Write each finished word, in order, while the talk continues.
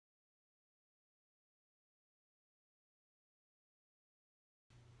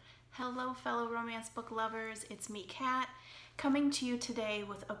Hello fellow romance book lovers, it's me Kat, coming to you today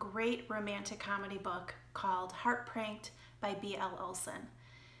with a great romantic comedy book called Heart Pranked by B.L. Olson.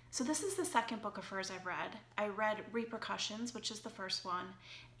 So this is the second book of hers I've read. I read Repercussions, which is the first one,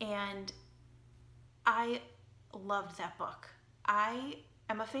 and I loved that book. I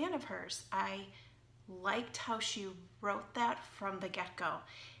am a fan of hers. I liked how she wrote that from the get-go.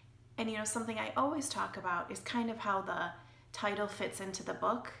 And you know, something I always talk about is kind of how the title fits into the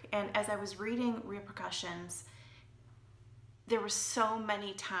book. And as I was reading Repercussions, there were so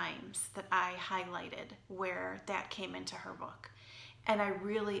many times that I highlighted where that came into her book, and I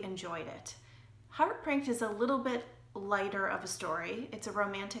really enjoyed it. Heart Pranked is a little bit lighter of a story. It's a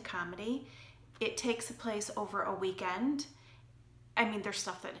romantic comedy. It takes place over a weekend. I mean, there's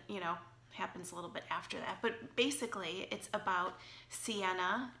stuff that, you know, happens a little bit after that, but basically it's about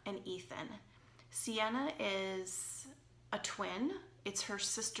Sienna and Ethan. Sienna is a twin. It's her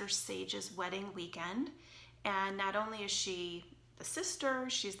sister Sage's wedding weekend, and not only is she the sister,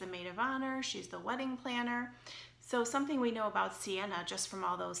 she's the maid of honor, she's the wedding planner. So something we know about Sienna, just from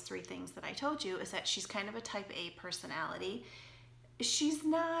all those three things that I told you, is that she's kind of a type A personality. She's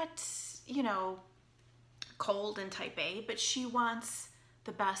not, you know, cold and type A, but she wants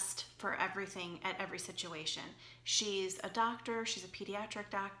the best for everything at every situation. She's a doctor, she's a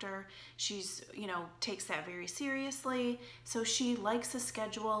pediatric doctor, she's, you know, takes that very seriously. So she likes a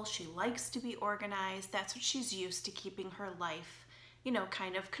schedule, she likes to be organized. That's what she's used to, keeping her life, you know,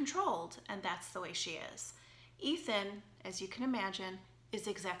 kind of controlled, and that's the way she is. Ethan, as you can imagine, is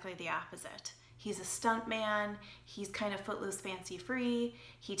exactly the opposite. He's a stunt man, he's kind of footloose, fancy free,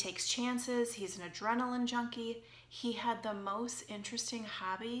 he takes chances, he's an adrenaline junkie. He had the most interesting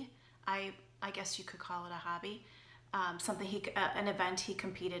hobby, I guess you could call it a hobby, something an event he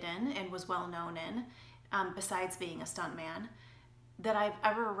competed in and was well known in, besides being a stunt man, that I've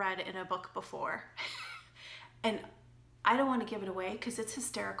ever read in a book before. And I don't want to give it away because it's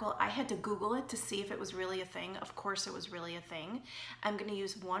hysterical. I had to Google it to see if it was really a thing. Of course it was really a thing. I'm going to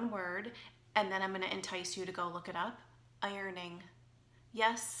use one word, and then I'm going to entice you to go look it up. Ironing.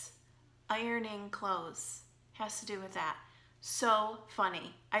 Yes, ironing clothes has to do with that. So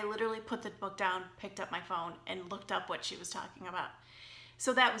funny. I literally put the book down, picked up my phone, and looked up what she was talking about.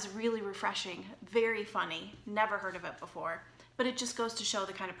 So that was really refreshing, very funny. Never heard of it before, but it just goes to show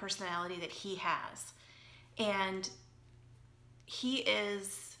the kind of personality that he has. And he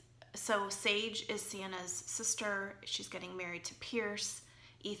is, so Sage is Sienna's sister. She's getting married to Pierce.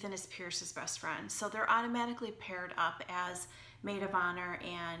 Ethan is Pierce's best friend. So they're automatically paired up as maid of honor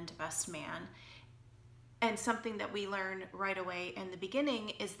and best man. And something that we learn right away in the beginning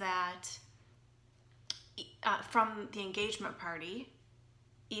is that from the engagement party,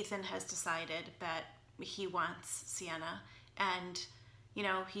 Ethan has decided that he wants Sienna, and you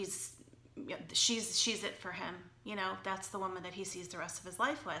know, she's it for him. You know, that's the woman that he sees the rest of his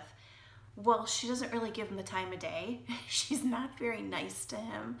life with. Well, she doesn't really give him the time of day. She's not very nice to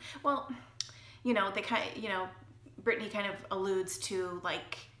him. Well, you know, Brittany kind of alludes to,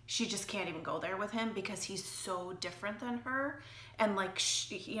 like, she just can't even go there with him because he's so different than her, and like,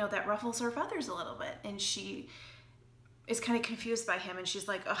 you know, that ruffles her feathers a little bit, and she is kind of confused by him, and she's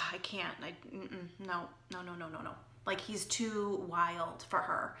like, oh, I can't, no. Like, he's too wild for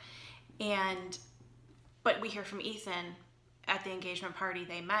her. But we hear from Ethan at the engagement party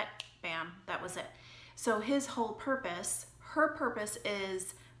they met, bam, that was it. So his whole purpose, her purpose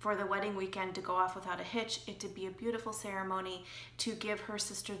is for the wedding weekend to go off without a hitch, it to be a beautiful ceremony, to give her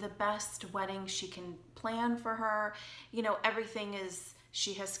sister the best wedding she can plan for her. You know, everything is,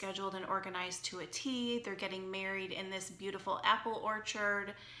 she has scheduled and organized to a T. They're getting married in this beautiful apple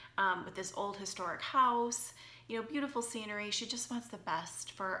orchard with this old historic house, you know, beautiful scenery. She just wants the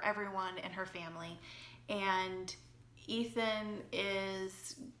best for everyone in her family. And Ethan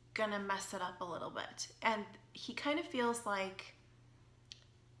is gonna mess it up a little bit. And he kind of feels like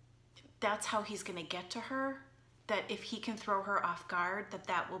that's how he's gonna get to her, that if he can throw her off guard,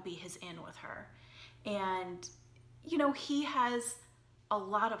 that will be his in with her. And, you know, he has a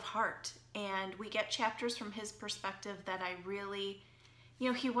lot of heart, and we get chapters from his perspective that I really, you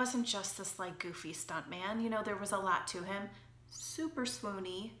know, he wasn't just this like goofy stunt man. You know, there was a lot to him. Super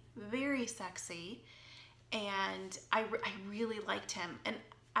swoony, very sexy, and I really liked him, and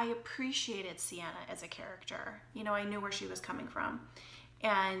I appreciated Sienna as a character. You know, I knew where she was coming from,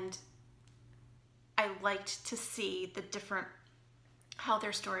 and I liked to see the different, how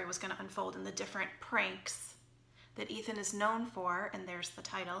their story was going to unfold, and the different pranks that Ethan is known for, and there's the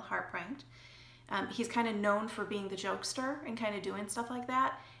title, Heart Pranked. He's kind of known for being the jokester and kind of doing stuff like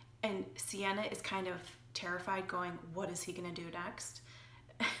that, and Sienna is kind of terrified, going, what is he going to do next?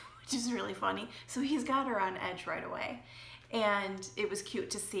 which is really funny. So he's got her on edge right away. And it was cute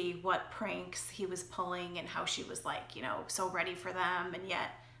to see what pranks he was pulling and how she was like, you know, so ready for them and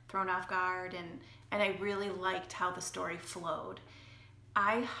yet thrown off guard. And I really liked how the story flowed.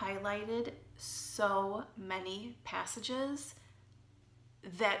 I highlighted so many passages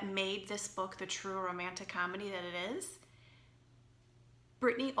that made this book the true romantic comedy that it is.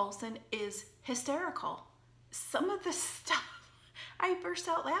 Brittany Olson is hysterical. Some of the stuff I burst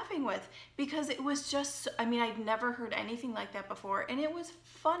out laughing with because it was just, I mean, I'd never heard anything like that before, and it was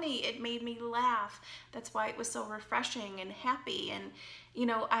funny. It made me laugh. That's why it was so refreshing and happy. And, you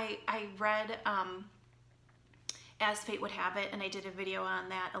know, I read As Fate Would Have It, and I did a video on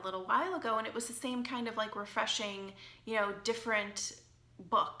that a little while ago, and it was the same kind of like refreshing, you know, different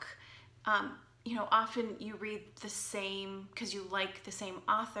book. You know, often you read the same, because you like the same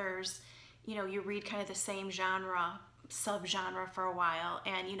authors, you know, you read kind of the same genre, subgenre for a while,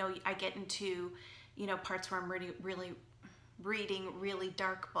 and, you know, I get into, you know, parts where I'm really reading really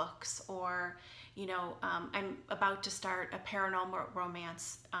dark books, or, you know, I'm about to start a paranormal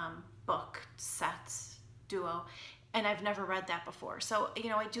romance book duo, and I've never read that before. So, you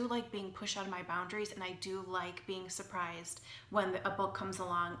know, I do like being pushed out of my boundaries, and I do like being surprised when a book comes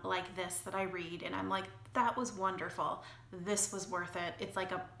along like this that I read, and I'm like, that was wonderful. This was worth it. It's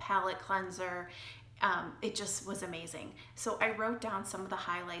like a palate cleanser. It just was amazing. So I wrote down some of the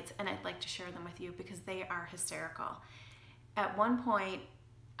highlights, and I'd like to share them with you because they are hysterical. At one point,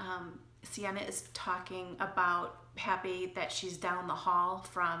 Sienna is talking about happy that she's down the hall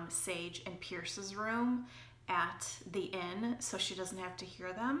from Sage and Pierce's room at the inn, so she doesn't have to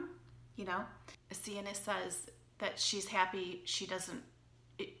hear them, you know. Sienna says that she's happy she's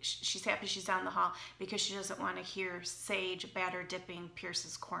happy she's down the hall because she doesn't want to hear Sage batter dipping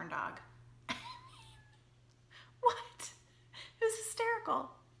Pierce's corn dog. What? It was hysterical.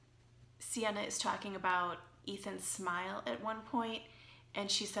 Sienna is talking about Ethan's smile at one point,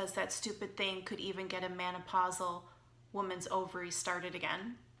 and she says that stupid thing could even get a menopausal woman's ovaries started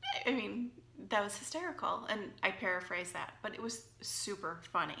again. I mean, that was hysterical, and I paraphrase that, but it was super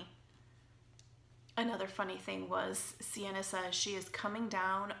funny. Another funny thing was Sienna says she is coming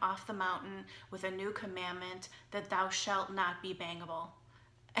down off the mountain with a new commandment that thou shalt not be bangable.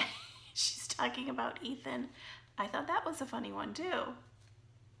 She's talking about Ethan. I thought that was a funny one too.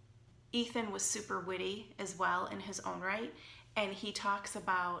 Ethan was super witty as well in his own right, and he talks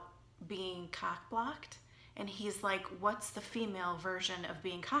about being cock-blocked, and he's like, what's the female version of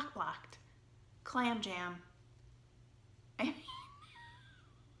being cock-blocked? Clam jam. I mean,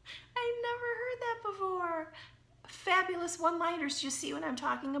 I never heard that before. Fabulous one-liners. Do you see what I'm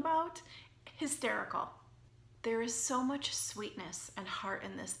talking about? Hysterical. There is so much sweetness and heart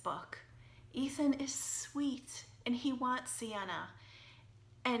in this book. Ethan is sweet, and he wants Sienna,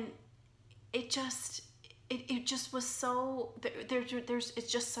 and it just was so,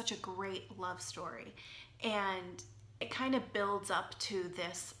 it's just such a great love story, and it kind of builds up to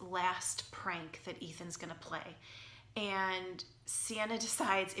this last prank that Ethan's gonna play, and Sienna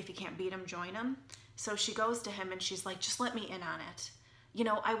decides if he can't beat him, join him. So she goes to him and she's like, just let me in on it. You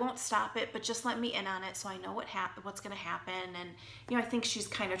know, I won't stop it, but just let me in on it so I know what's gonna happen. And, you know, I think she's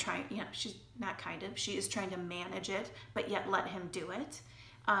kind of trying, you know, she's not kind of, she is trying to manage it, but yet let him do it.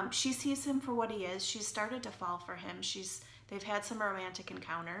 She sees him for what he is. She's started to fall for him. They've had some romantic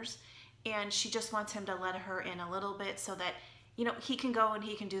encounters, and she just wants him to let her in a little bit so that, you know, he can go and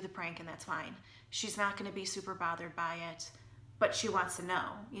he can do the prank, and that's fine. She's not going to be super bothered by it, but she wants to know,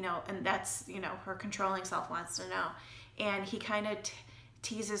 you know, and that's, you know, her controlling self wants to know. And he kind of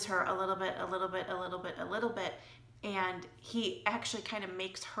teases her a little bit, and he actually kind of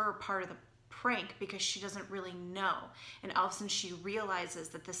makes her part of the prank because she doesn't really know. And all of a sudden she realizes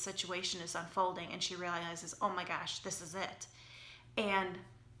that this situation is unfolding, and she realizes, oh my gosh, this is it. And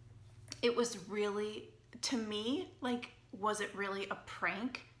it was really, to me, like, was it really a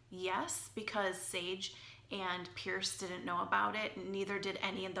prank? Yes, because Sage and Pierce didn't know about it. Neither did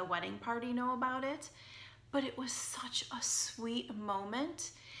any in the wedding party know about it. But it was such a sweet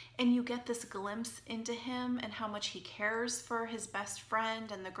moment, and you get this glimpse into him and how much he cares for his best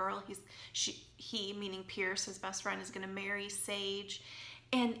friend and the girl he meaning Pierce, his best friend, is going to marry, Sage.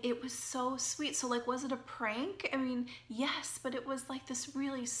 And it was so sweet. So, like, was it a prank? I mean, yes, but it was like this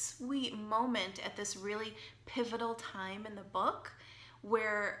really sweet moment at this really pivotal time in the book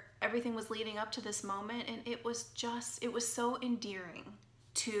where everything was leading up to this moment, and it was so endearing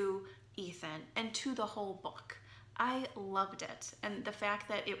to Ethan and to the whole book. I loved it, and the fact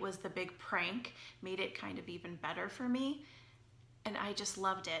that it was the big prank made it kind of even better for me, and I just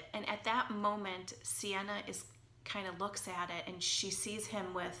loved it. And at that moment, Sienna kind of looks at it, and she sees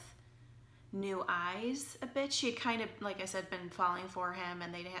him with new eyes a bit. She had kind of, like I said, been falling for him,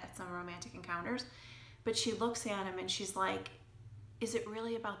 and they'd had some romantic encounters. But she looks at him and she's like, is it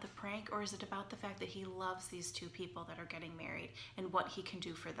really about the prank, or is it about the fact that he loves these two people that are getting married and what he can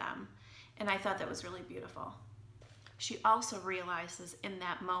do for them? And I thought that was really beautiful. She also realizes in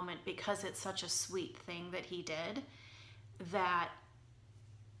that moment, because it's such a sweet thing that he did, that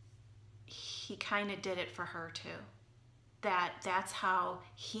he kind of did it for her too. That's how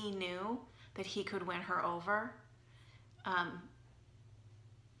he knew that he could win her over,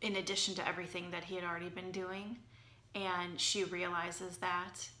 in addition to everything that he had already been doing. And she realizes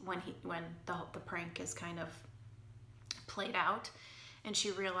that when the prank is kind of played out, and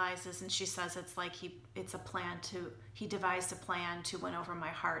she realizes, and she says it's like he devised a plan to win over my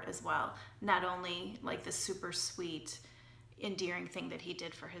heart as well. Not only like the super sweet, endearing thing that he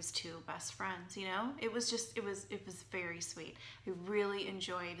did for his two best friends, you know? It was very sweet. I really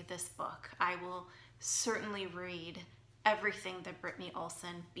enjoyed this book. I will certainly read everything that Brittany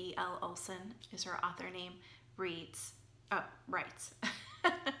Olson, B.L. Olson is her author name, writes.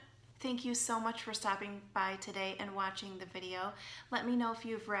 Thank you so much for stopping by today and watching the video. Let me know if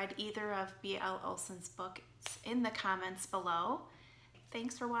you've read either of B.L. Olson's books in the comments below.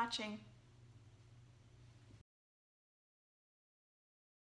 Thanks for watching.